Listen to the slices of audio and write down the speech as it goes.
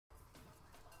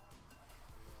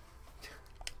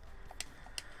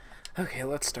Okay,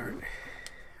 let's start.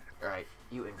 Alright,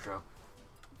 you intro.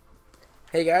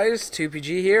 Hey guys,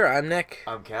 2PG here. I'm Nick,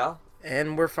 I'm Cal.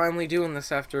 and we're finally doing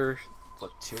this after What,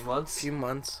 2 a months? few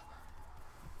months.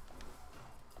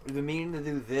 We've been meaning to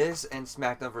do this and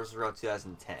SmackDown vs. Raw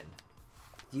 2010.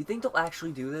 Do you think they'll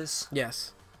actually do this?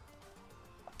 Yes.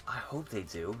 I hope they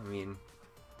do. I mean,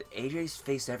 the AJ's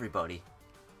faced everybody.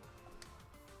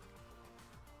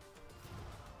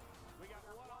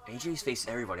 AJ's faced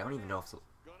everybody. I don't even know if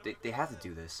they have to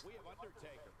do this.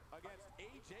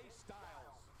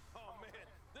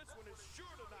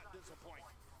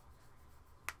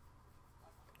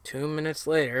 2 minutes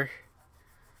later.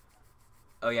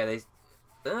 Oh yeah, they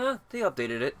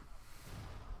updated it.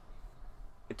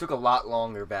 It took a lot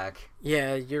longer back.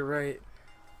 Yeah, you're right.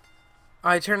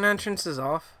 I turned entrances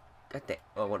off.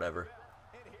 Oh, whatever.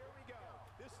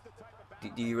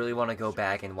 Do you really want to go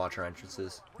back and watch our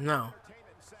entrances? No.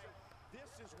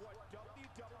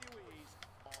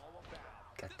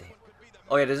 God damn.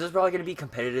 Oh yeah, this is probably gonna be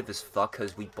competitive as fuck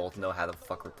because we both know how the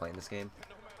fuck we're playing this game.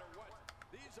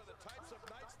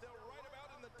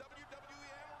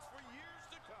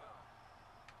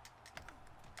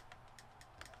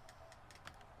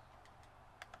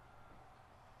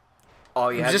 Oh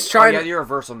yeah, just trying you to- your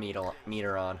reversal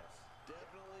meter on.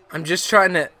 I'm just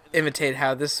trying to imitate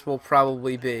how this will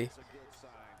probably be.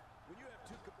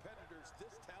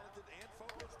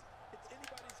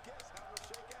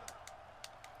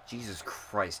 Jesus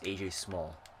Christ, AJ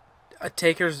Small.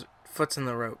 Taker's foot's in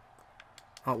the rope.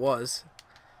 Oh, it was.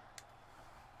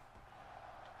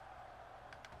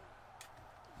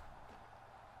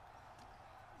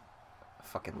 I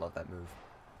fucking love that move.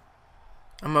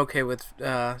 I'm okay with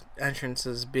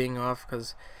entrances being off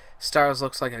because Styles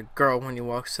looks like a girl when he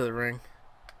walks to the ring.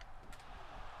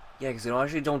 Yeah, because they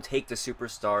actually don't take the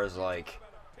superstars like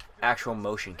actual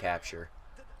motion capture.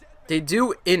 They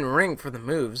do in ring for the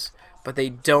moves, but they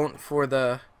don't for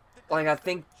the. Like I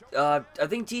think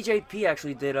TJP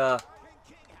actually did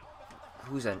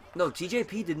who's in? No,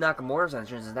 TJP did Nakamura's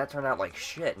entrance and that turned out like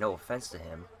shit. No offense to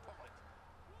him.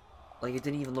 Like it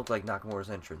didn't even look like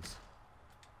Nakamura's entrance.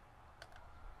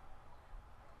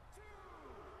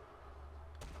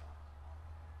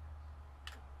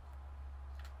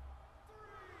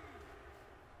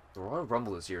 The Royal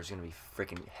Rumble this year is gonna be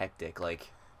freaking hectic. Like,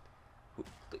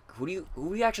 who do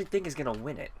you actually think is gonna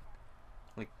win it?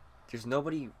 Like, there's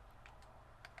nobody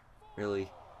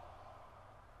really.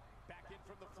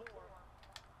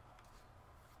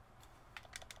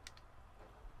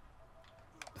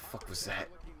 The fuck was that?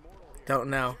 Don't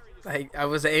know. I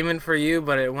was aiming for you,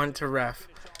 but it went to ref.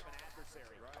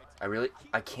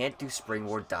 I can't do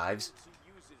springboard dives.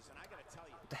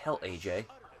 What the hell, AJ? I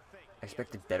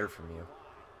expected better from you.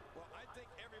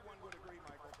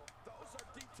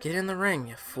 Get in the ring,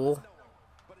 you fool.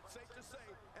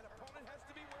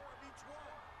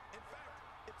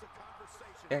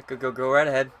 Yeah, go right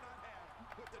ahead.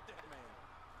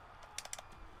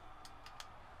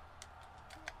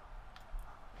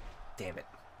 Damn it.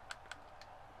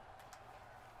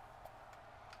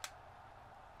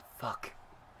 Fuck.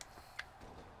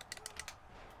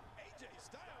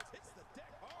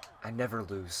 I never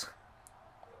lose.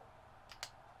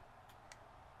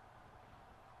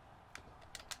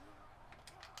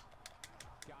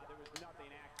 God, there was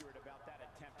nothing accurate about that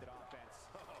attempted offense.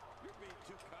 Oh, you're being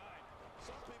too kind.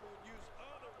 Some people would use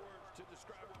other words to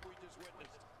describe what we just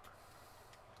witnessed.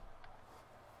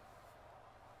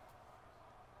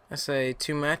 I say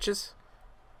 2 matches.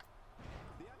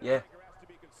 Yeah.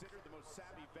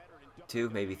 2,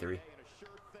 maybe 3.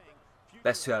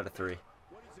 Best 2 out of 3.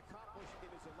 What he's accomplished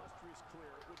in his illustrious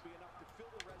career would be enough to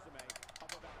fill the resume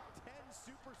of about 10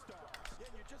 superstars.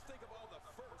 Yeah, you just think of all the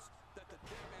firsts that the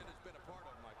Dead Man has been a part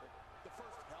of, Michael. The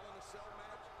first Hell in a Cell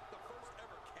match, the first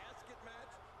ever casket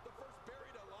match, the first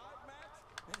Buried Alive match,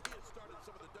 and he has started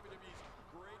some of the WWE's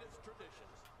greatest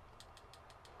traditions.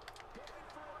 Going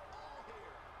for it all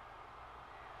here.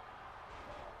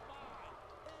 Oh my,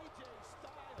 AJ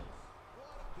Styles.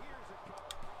 What here's it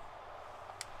coming.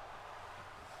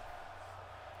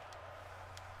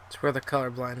 It's where the color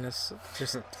blindness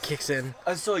just kicks in.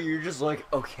 So you're just like,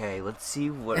 okay, let's see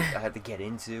what I have to get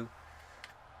into.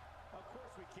 Of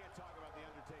course, we can't talk about The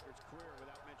Undertaker's career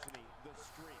without mentioning the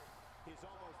streak. His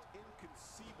almost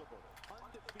inconceivable,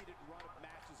 undefeated run of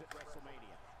matches at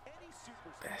WrestleMania. Any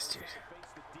superstar Bastard. to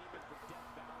face the demon from Death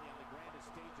Valley on the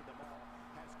grandest stage of them all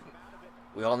has come out of it.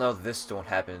 We all know this don't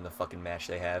happen in the fucking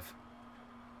match they have.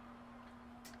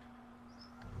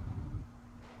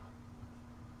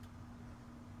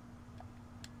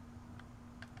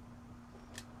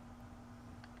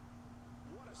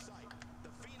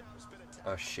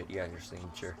 Oh shit, you got your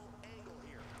signature.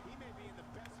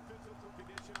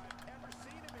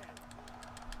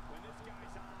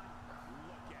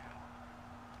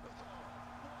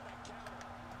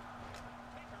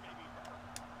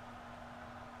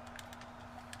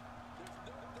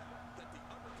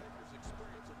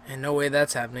 And no way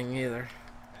that's happening either.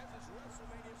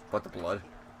 What, the blood?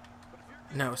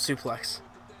 No, suplex.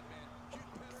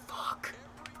 Fuck.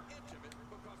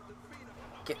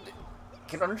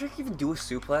 Can Undertaker even do a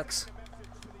suplex?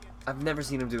 I've never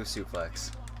seen him do a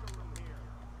suplex.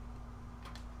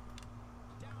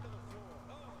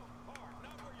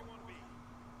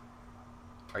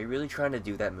 Are you really trying to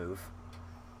do that move?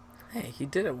 Hey, he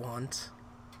did it once.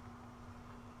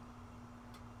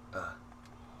 Some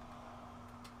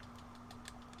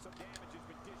damage has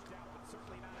been dished out, but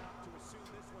certainly not enough to assume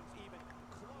this one's even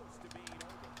close to being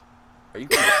over. Are you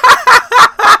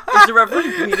Is the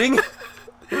referee bleeding?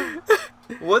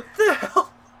 What the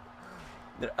hell?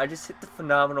 I just hit the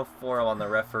phenomenal forearm on the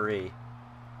referee.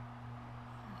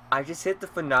 I just hit the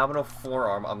phenomenal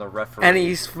forearm on the referee. And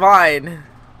he's fine.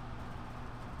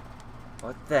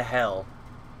 What the hell?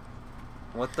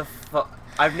 What the fuck?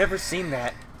 I've never seen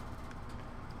that.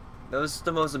 That was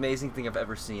the most amazing thing I've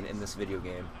ever seen in this video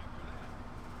game.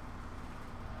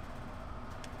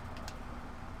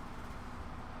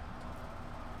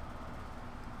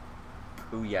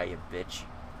 Ooh yeah, you bitch.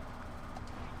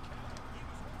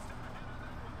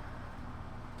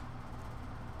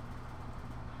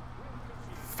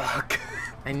 Fuck.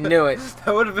 I knew it.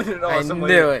 That would have been an awesome I way.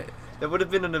 knew it. That would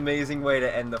have been an amazing way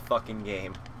to end the fucking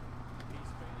game.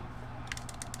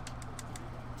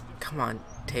 Come on,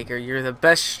 Taker. You're the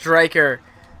best striker.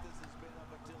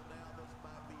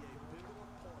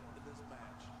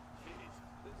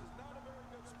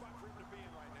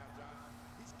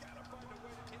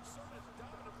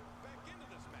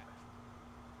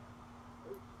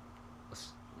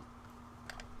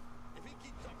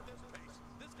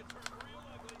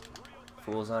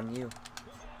 Fool's on you.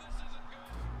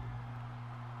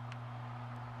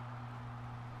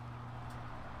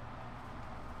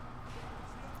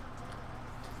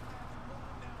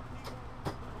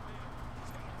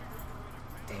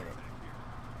 Damn it.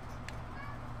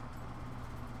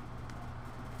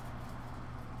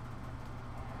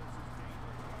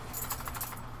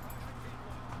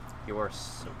 You are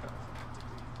so dumb.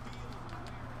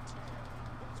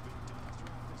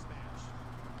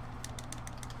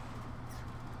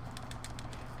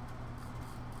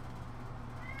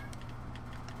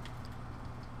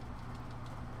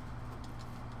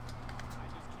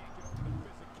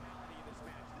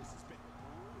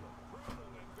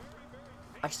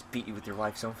 I just beat you with your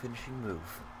life's own finishing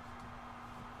move.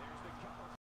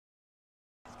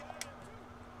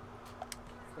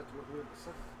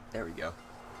 There we go.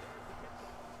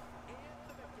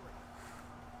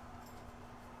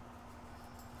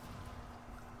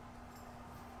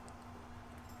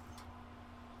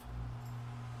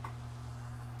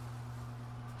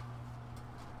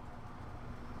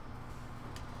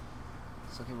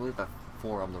 So I can't believe that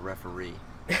forearm the referee.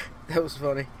 That was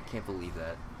funny. Can't believe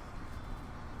that.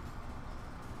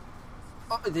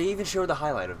 Oh, they even showed the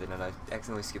highlight of it, and I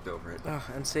accidentally skipped over it. Oh,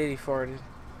 and Sadie farted.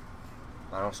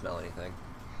 I don't smell anything.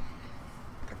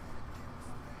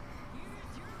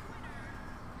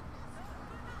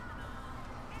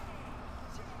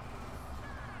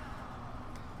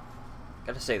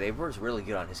 Gotta say, they were really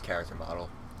good on his character model.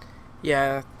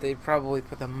 Yeah, they probably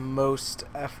put the most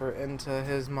effort into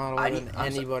his model than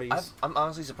anybody's. I'm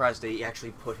honestly surprised they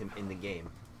actually put him in the game.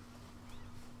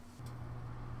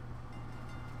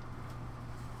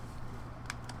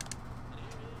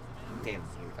 Damn,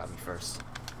 you got me first.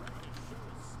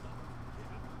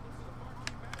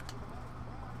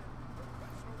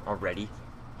 Already?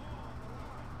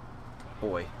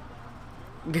 Boy.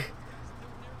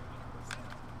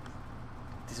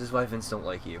 This is why Vince don't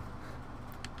like you.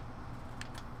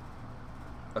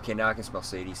 Okay, now I can smell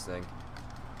Sadie's thing.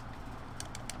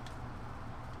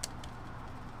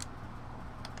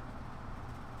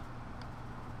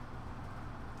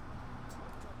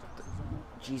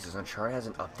 Jesus, Uncharted has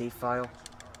an update file?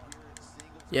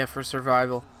 Yeah, for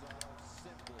survival.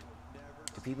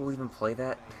 Do people even play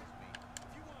that?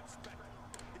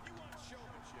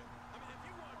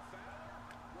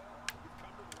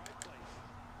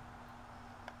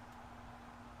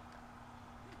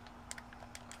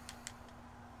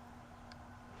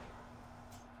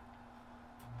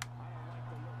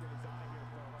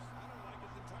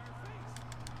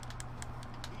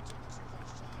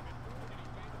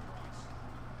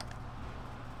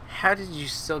 How did you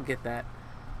still get that?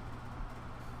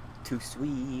 Too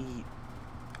sweet.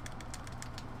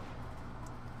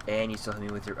 And you still hit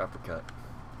me with your uppercut.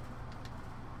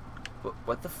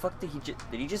 What the fuck did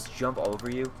he just jump over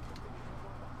you?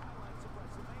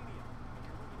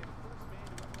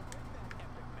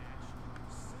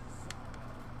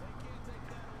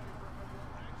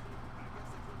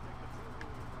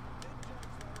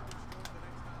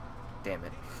 Damn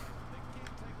it.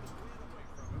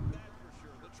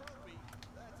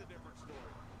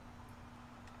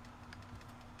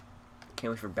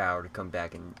 Can't wait for Balor to come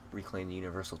back and reclaim the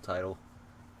Universal title.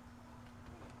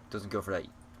 Doesn't go for that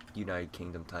United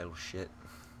Kingdom title shit.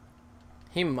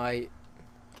 He might.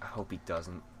 I hope he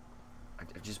doesn't. I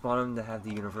just want him to have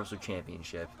the Universal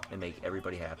Championship and make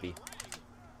everybody happy.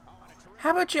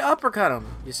 How about you uppercut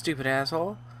him, you stupid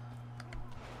asshole?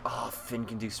 Oh, Finn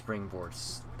can do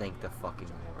springboards. Thank the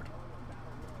fucking Lord.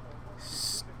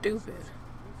 Stupid.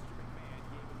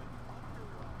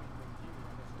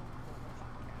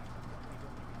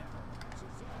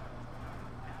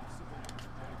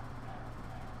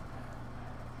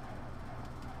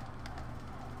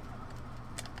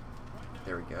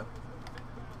 There we go.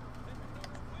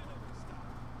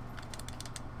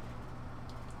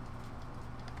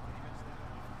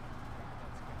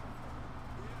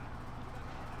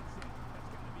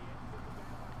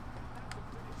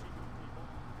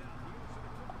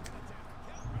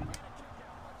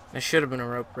 It should have been a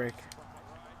rope break.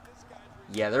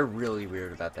 Yeah, they're really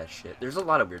weird about that shit. There's a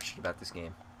lot of weird shit about this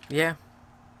game. Yeah.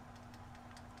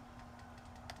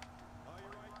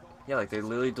 Yeah, like they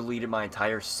literally deleted my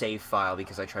entire save file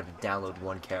because I tried to download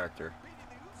one character.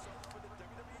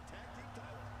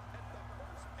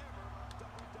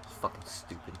 It's fucking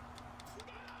stupid.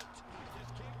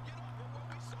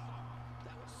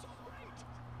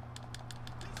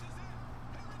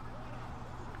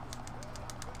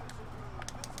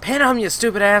 Pin him, you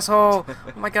stupid asshole! Oh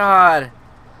my god.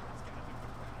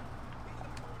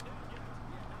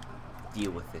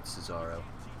 Deal with it, Cesaro.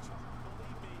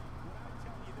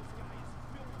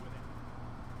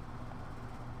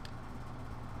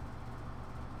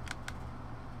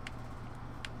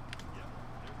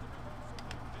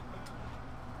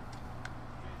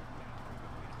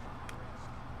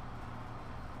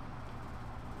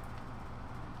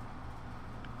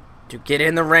 Dude, get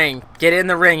in the ring. Get in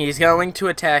the ring. He's going to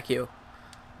attack you.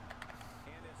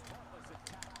 And his heartless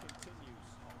attack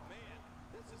continues. Man,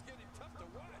 this is getting tough to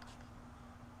watch.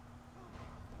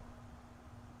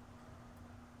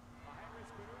 A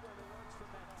high-risk maneuver that works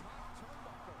from that top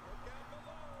turnbuckle. Look out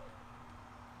below.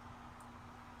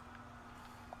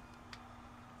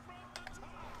 From the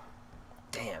top.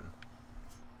 Damn.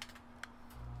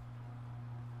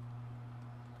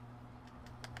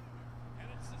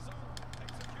 And it's Cesaro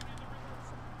executing the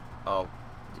reversal. Oh.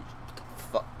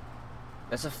 Fuck.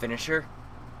 That's a finisher?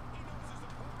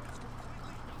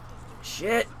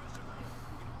 Shit.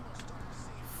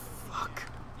 Fuck.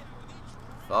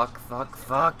 Fuck, fuck,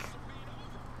 fuck.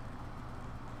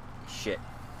 Shit.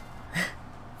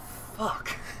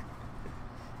 Fuck.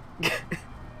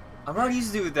 I'm not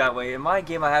used to do it that way. In my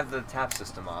game, I have the tap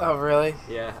system on. Oh, really?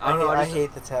 Yeah, I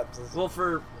hate the taps. Well,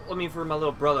 for my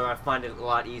little brother, I find it a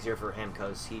lot easier for him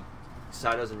because he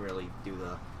doesn't really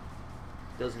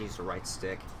doesn't use the right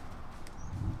stick.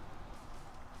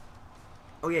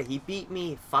 Oh yeah, he beat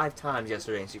me 5 times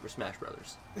yesterday in Super Smash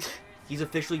Brothers. He's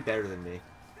officially better than me.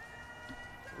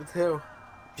 With who?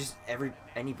 Just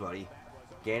anybody.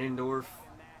 Ganondorf,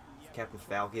 Captain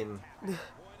Falcon.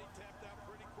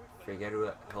 Forget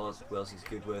who else he's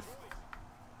good with.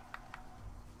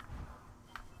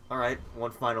 Alright, one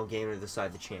final game to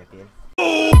decide the champion.